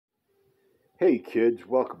Hey kids,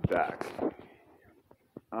 welcome back.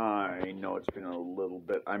 I know it's been a little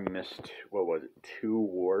bit. I missed, what was it, 2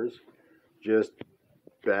 wars? Just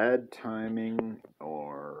bad timing,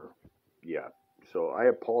 or yeah. So I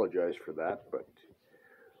apologize for that, but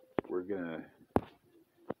we're gonna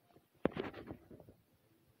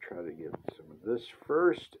try to get some of this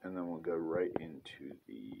first, and then we'll go right into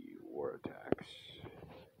the war attacks.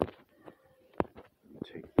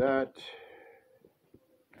 Take that.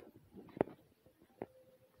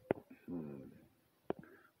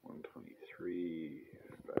 123,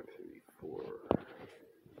 534.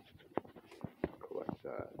 Collect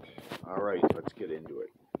that. All right, let's get into it.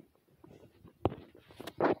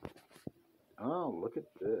 Oh, look at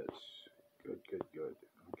this. Good, good, good.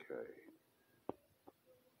 Okay.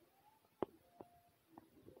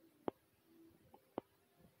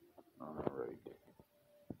 All right.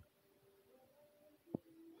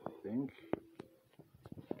 I think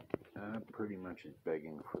pretty much is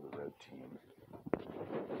begging for the red team.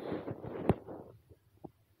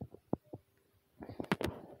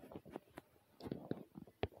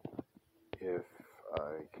 If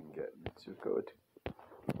I can get Mitsuko to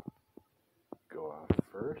go off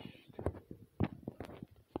first.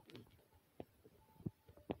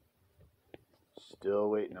 Still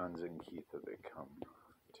waiting on Zinkitha to come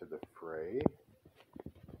to the fray.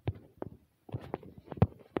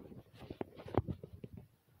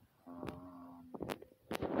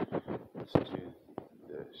 Let's do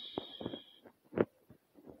this.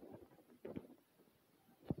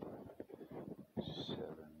 7.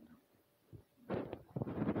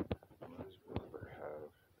 What does Wilbur have?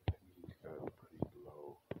 I think he's got pretty low.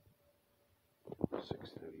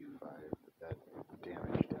 635. But that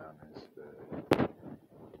damage down is the.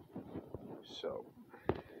 So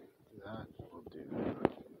that will do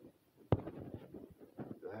that.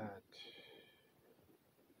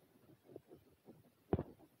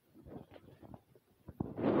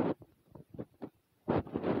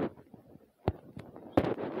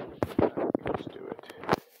 Let's do it.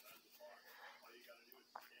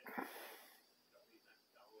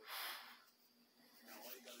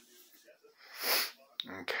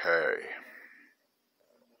 Okay.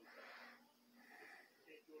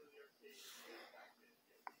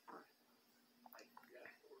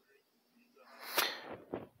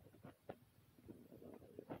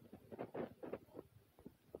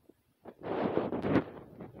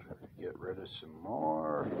 Get rid of some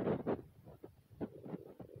more.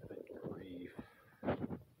 Good grief.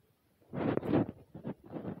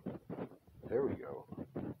 There we go.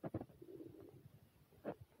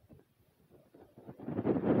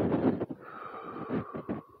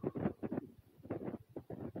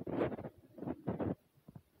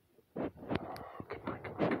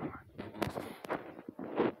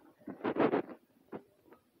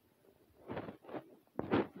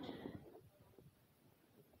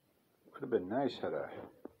 Would have been nice had a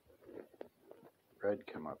red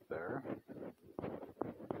come up there.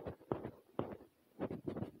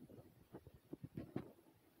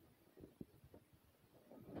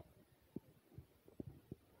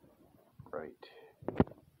 Right.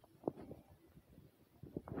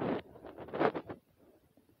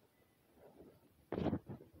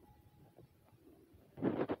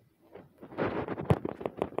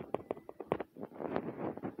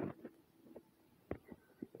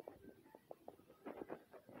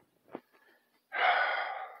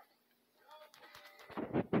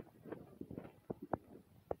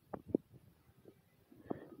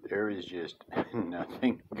 There is just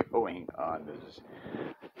nothing going on.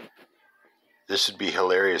 This would be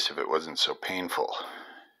hilarious if it wasn't so painful.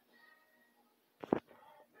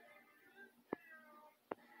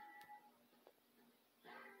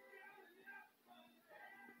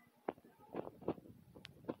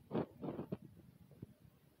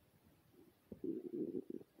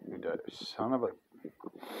 Son of a...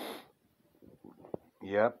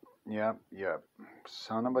 Yep.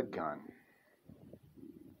 Son of a gun.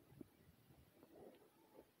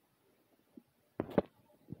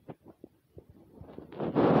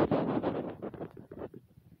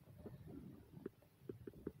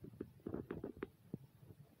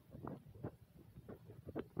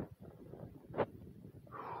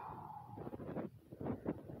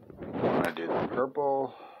 I want to do the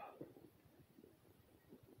purple.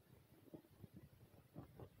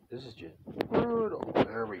 This is just brutal.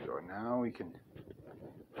 There we go. Now we can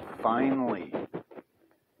finally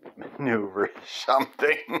maneuver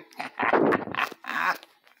something.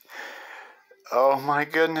 Oh my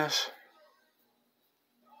goodness.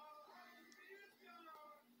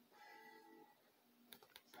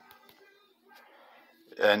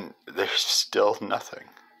 And there's still nothing.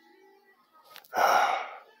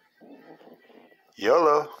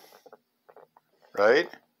 YOLO, right?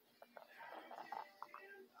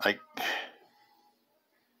 Like,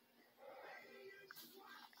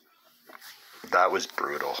 that was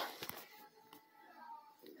brutal.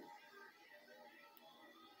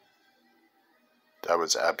 That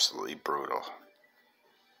was absolutely brutal.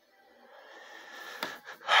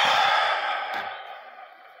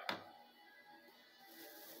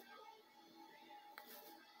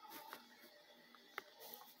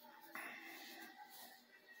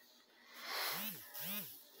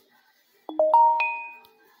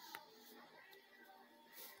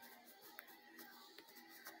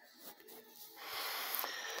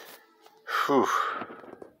 Whew.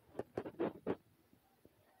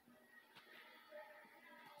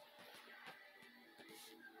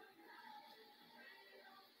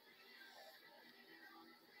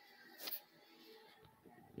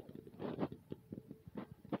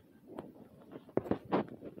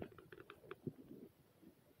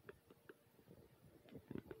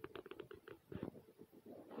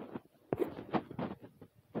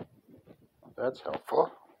 That's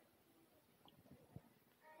helpful.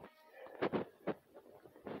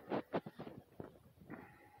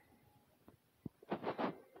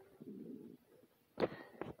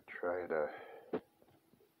 Try to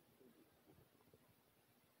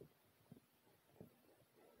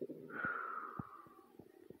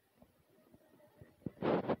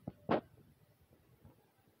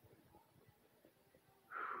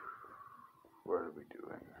what are we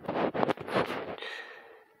doing?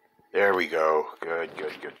 There we go. Good.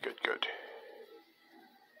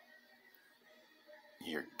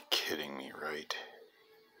 You're kidding me, right?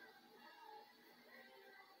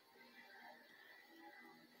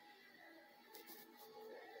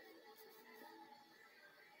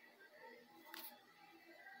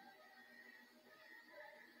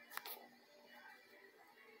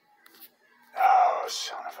 Oh,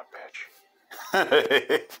 son of a bitch.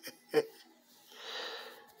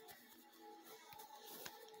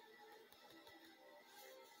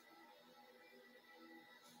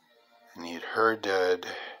 I need her dead.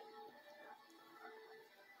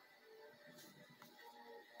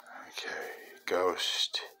 Okay,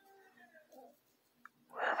 ghost.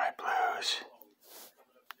 Where are my blues?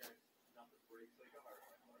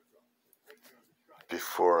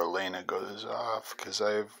 Before Elena goes off, because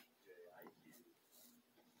I've...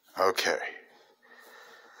 Okay.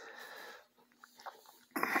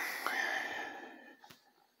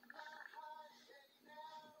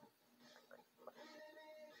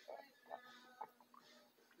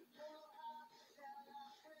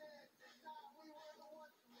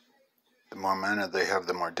 The more mana they have,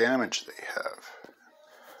 the more damage they have.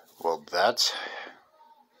 Well, that's...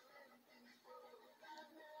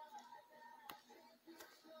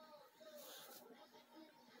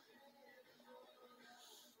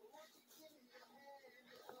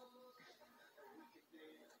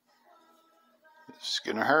 It's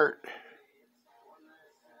gonna hurt.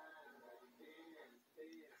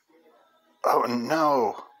 Oh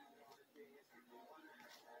no!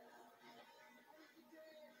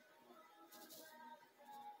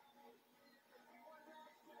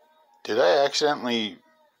 Did I accidentally...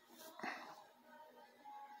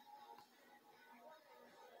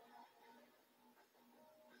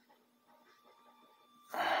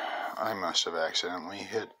 I must have accidentally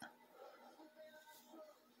hit...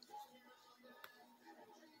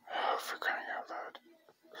 Oh, for crying out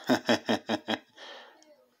loud.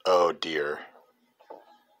 Oh dear.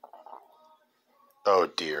 Oh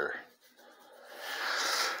dear.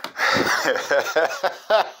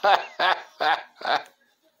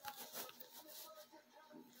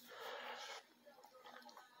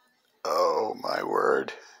 Oh my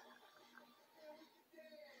word.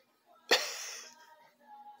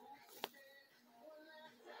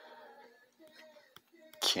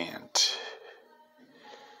 Can't.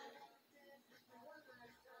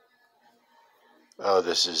 Oh,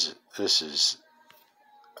 this is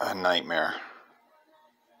a nightmare.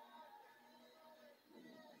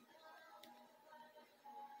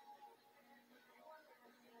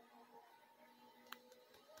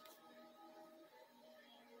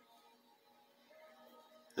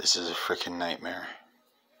 This is a freaking nightmare.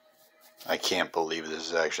 I can't believe this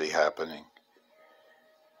is actually happening.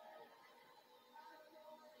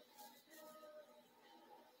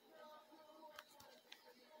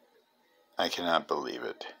 I cannot believe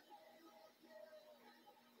it.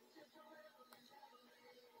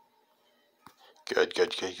 Good.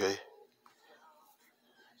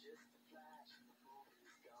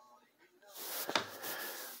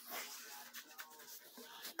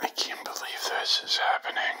 I can't believe this is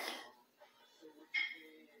happening.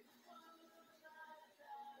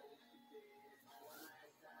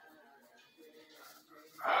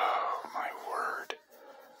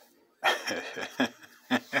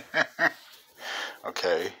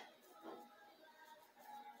 Okay.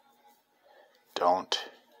 Don't.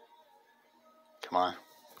 Come on.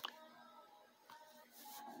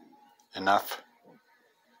 Enough.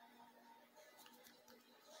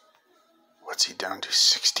 What's he down to?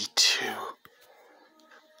 62.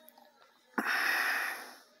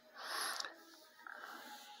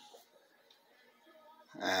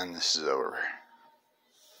 And this is over.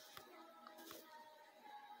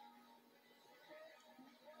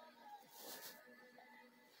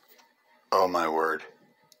 Oh my word.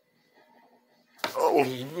 Oh,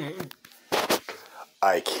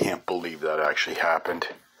 I can't believe that actually happened.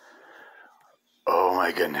 Oh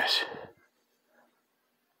my goodness.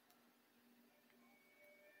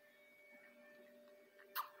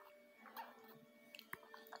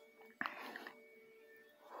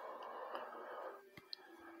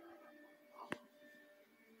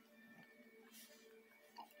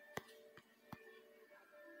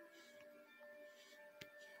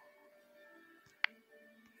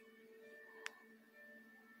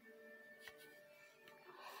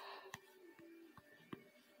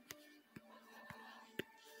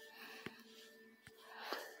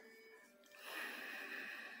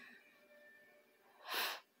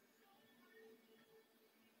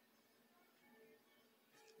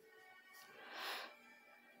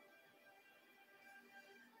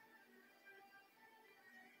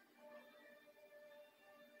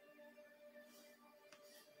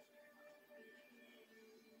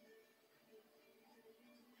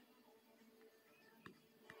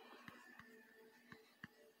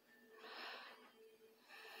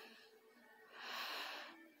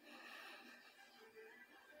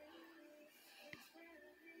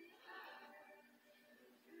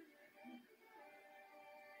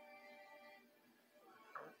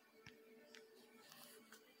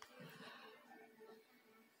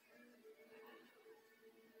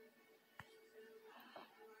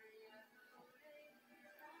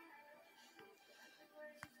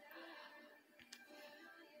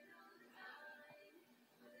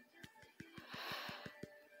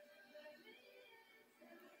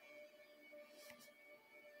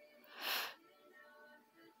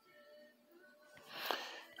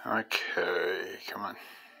 Okay, come on.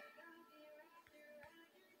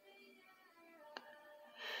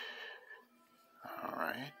 All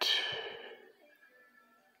right.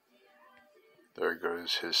 There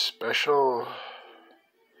goes his special.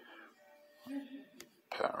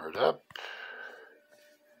 Powered up.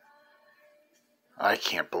 I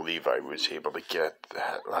can't believe I was able to get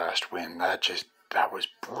that last win. That was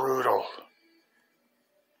brutal.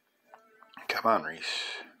 Come on, Reese.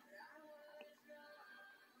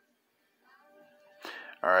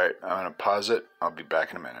 Alright, I'm going to pause it. I'll be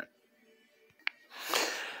back in a minute.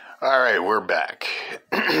 Alright, we're back.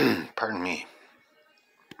 Pardon me.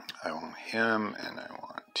 I want him and I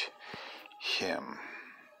want him.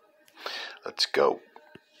 Let's go.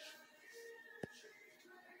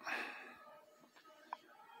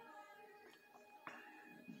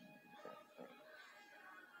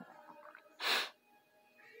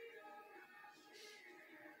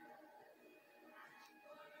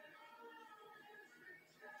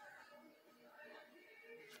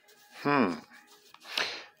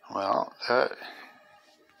 Well,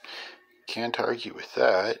 can't argue with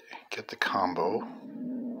that. Get the combo.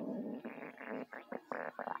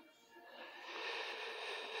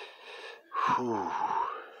 Whew.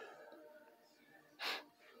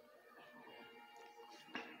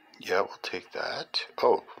 Yeah, we'll take that.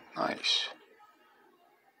 Oh, nice.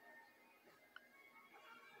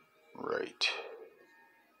 Right.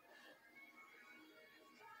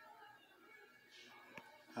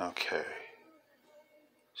 Okay.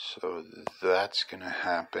 So that's going to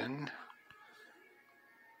happen.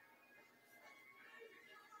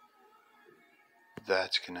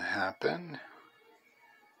 That's going to happen.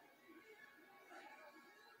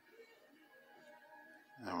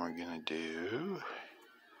 And we're going to do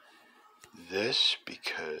this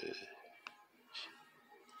because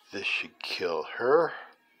this should kill her.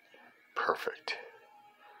 Perfect.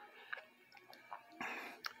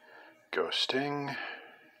 Ghosting.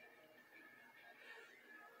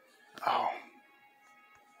 Oh.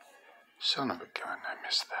 Son of a gun, I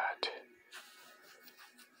missed that.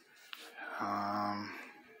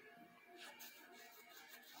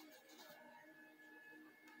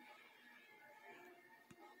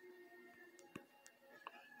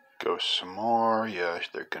 Go some more. Yeah,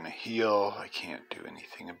 they're gonna heal. I can't do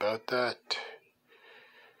anything about that.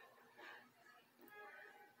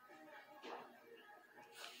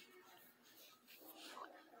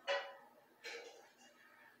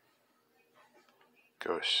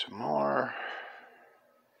 Go some more.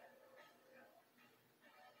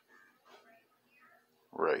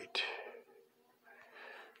 Right.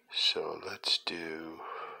 So let's do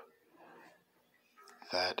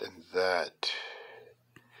that and that.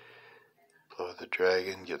 Blow the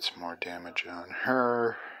dragon, gets more damage on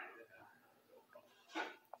her.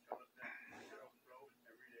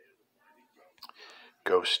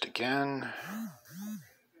 Ghost again.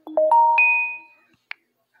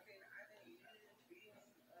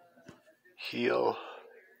 Heal.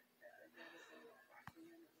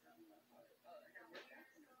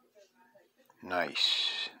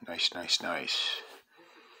 Nice. Nice, nice, nice.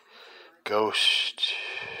 Ghost.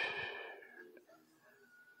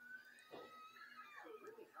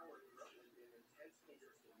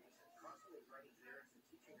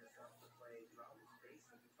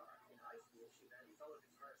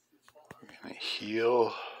 We're gonna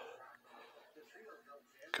heal.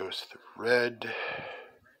 Goes the red.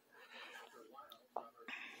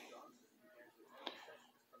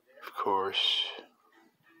 Of course.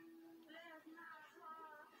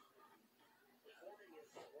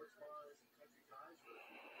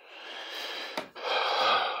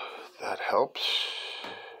 That helps.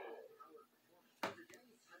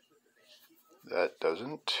 That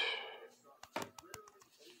doesn't.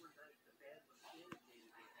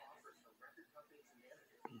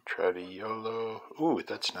 Try to YOLO. Ooh,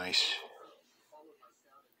 that's nice.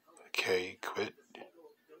 Okay, quit.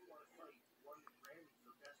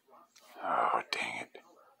 Oh, dang it.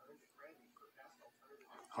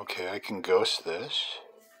 Okay, I can ghost this.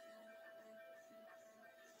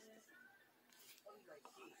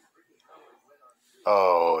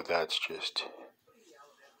 Oh, that's just...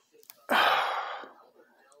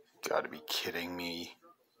 Gotta be kidding me.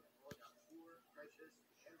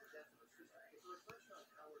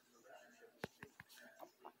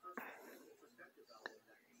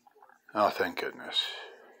 Oh, thank goodness.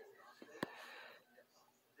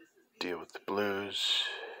 Deal with the blues.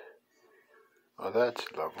 Oh, that's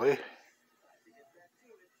lovely.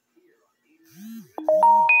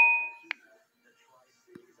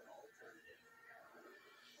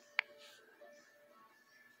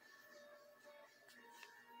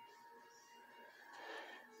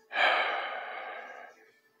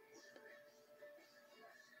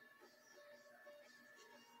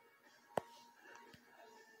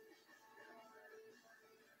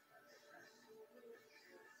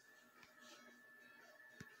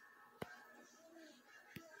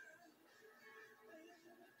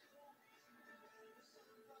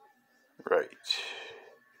 Right.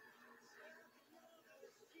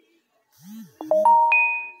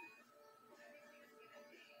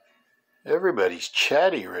 Everybody's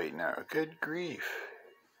chatty right now. Good grief.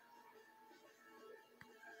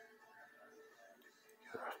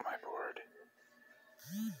 Get off my board.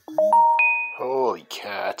 Holy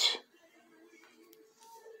cat.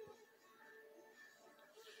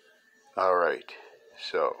 Alright,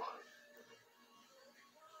 so.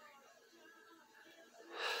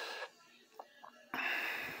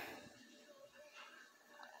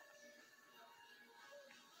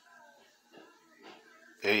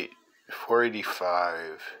 Eight,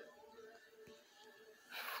 485.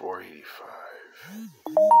 485.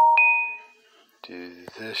 Do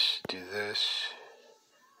this,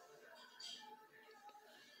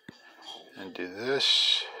 and do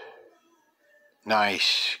this.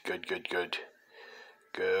 Nice. Good, good, good.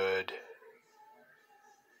 Good.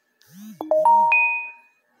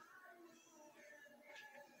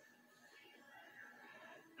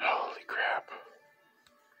 Holy crap.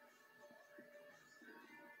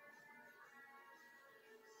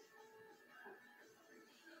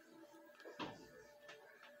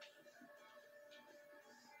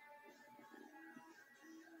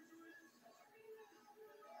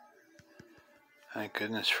 Thank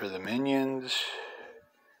goodness for the minions.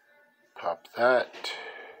 Pop that.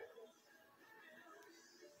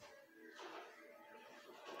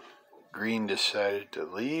 Green decided to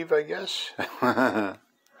leave, I guess.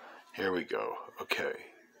 Here we go. Okay.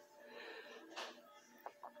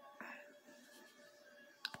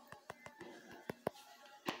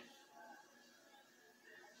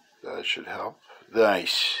 That should help.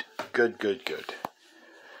 Nice. Good, good, good.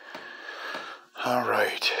 All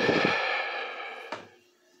right.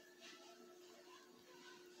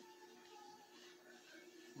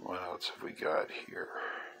 What else have we got here?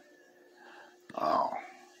 Oh.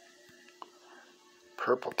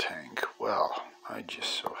 Purple tank. Well, I just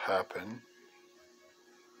so happen.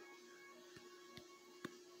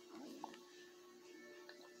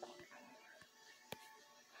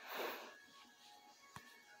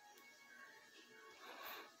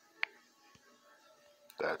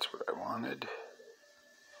 That's what I wanted.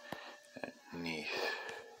 Neath.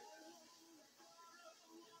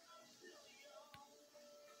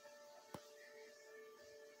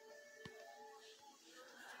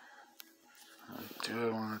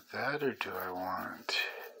 that, or do I want...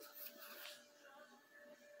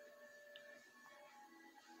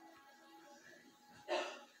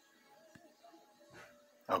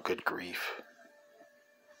 Oh, good grief.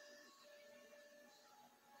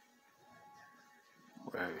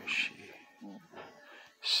 Where is she?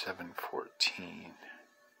 714.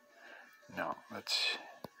 No, let's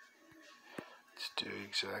do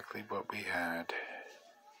exactly what we had.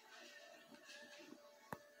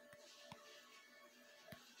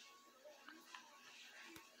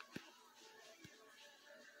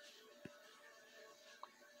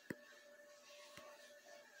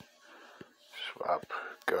 Swap,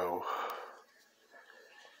 go.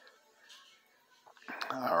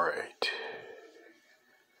 All right.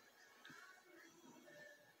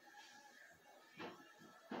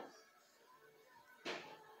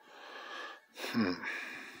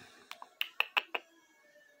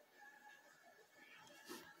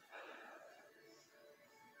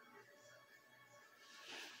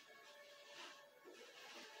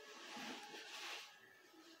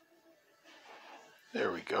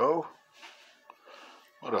 There we go.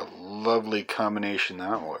 What a lovely combination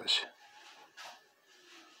that was.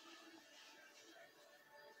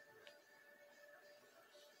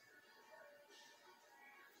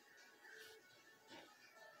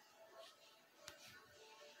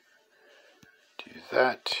 Do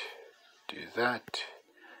that, do that,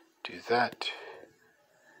 do that,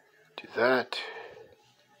 do that.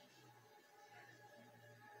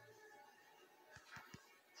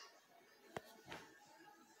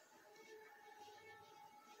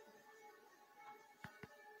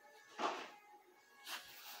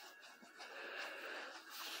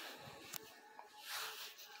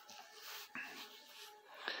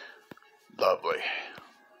 Lovely.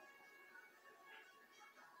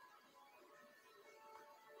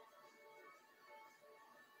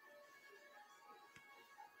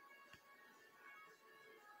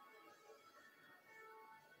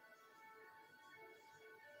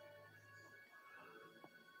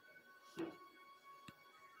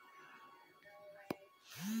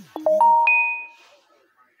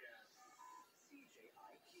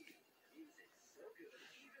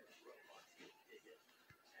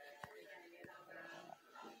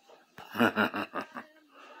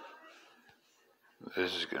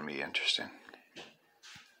 This is going to be interesting.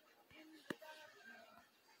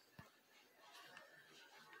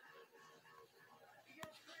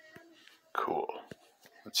 Cool.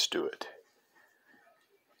 Let's do it.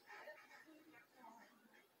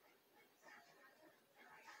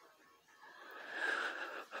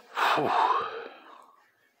 Whew.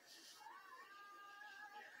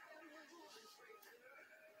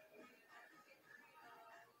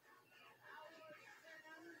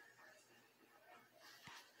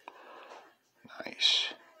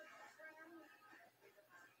 Nice.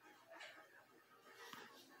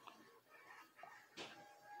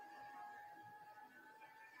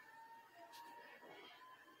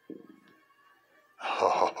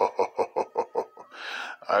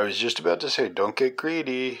 I was just about to say, don't get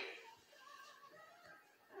greedy.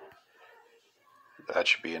 That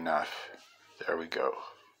should be enough. There we go.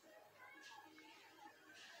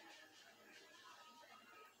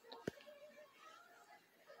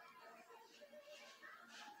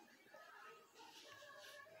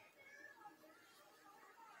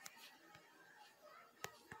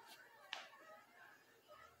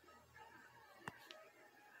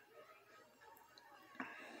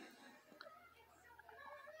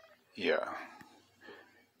 Yeah.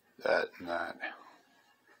 That and that.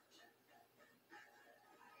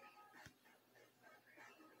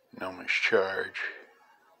 No mischarge.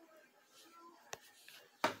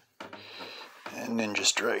 And ninja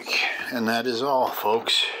strike. And that is all,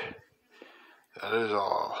 folks. That is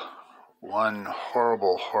all. One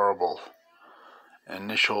horrible, horrible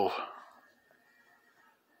initial...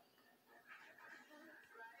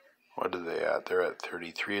 What are they at? They're at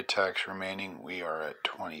 33 attacks remaining. We are at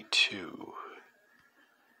 22.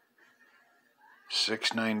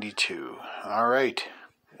 692. Alright.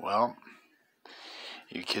 Well,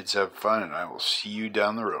 you kids have fun, and I will see you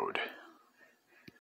down the road.